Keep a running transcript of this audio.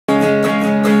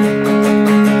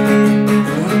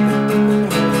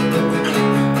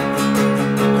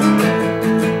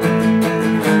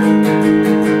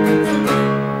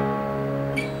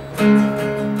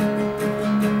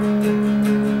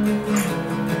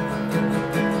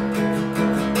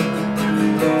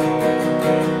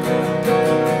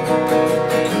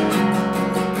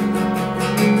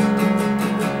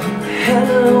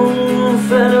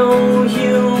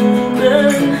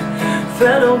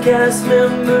last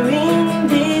memory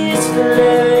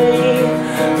display.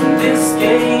 This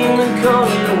game and call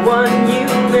it the one you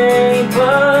made,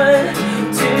 but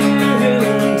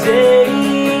today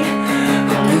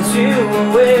I'm too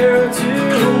aware to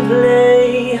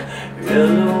play.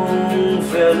 Hello,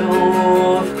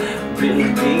 fellow,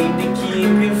 really paid to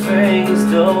keep your face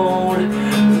dulled,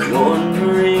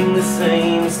 wandering the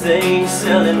same stage,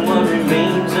 selling what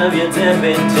remains of your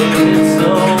debilitated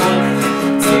soul.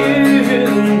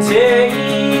 Today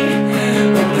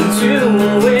I'm too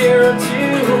aware to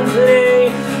play.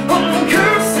 I'm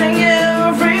cursing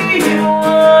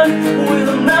everyone with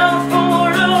a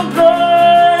mouthful of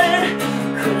blood,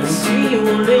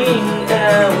 concealing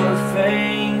our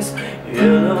fangs.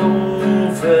 Hello,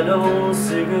 fellow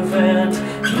sycophant,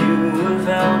 you have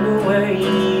found a way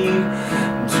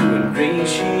to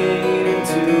ingratiate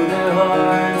into their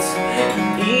hearts.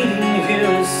 Eating you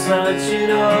is such an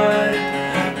art.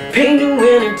 Pain to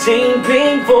entertain,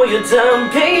 pain for your time,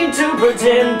 pain to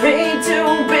pretend, pain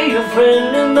to be a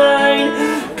friend of mine,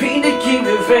 pain to keep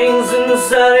your fangs in the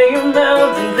side of your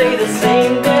mouth and play the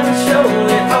same damn show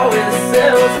that always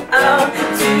sells out.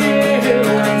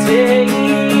 Today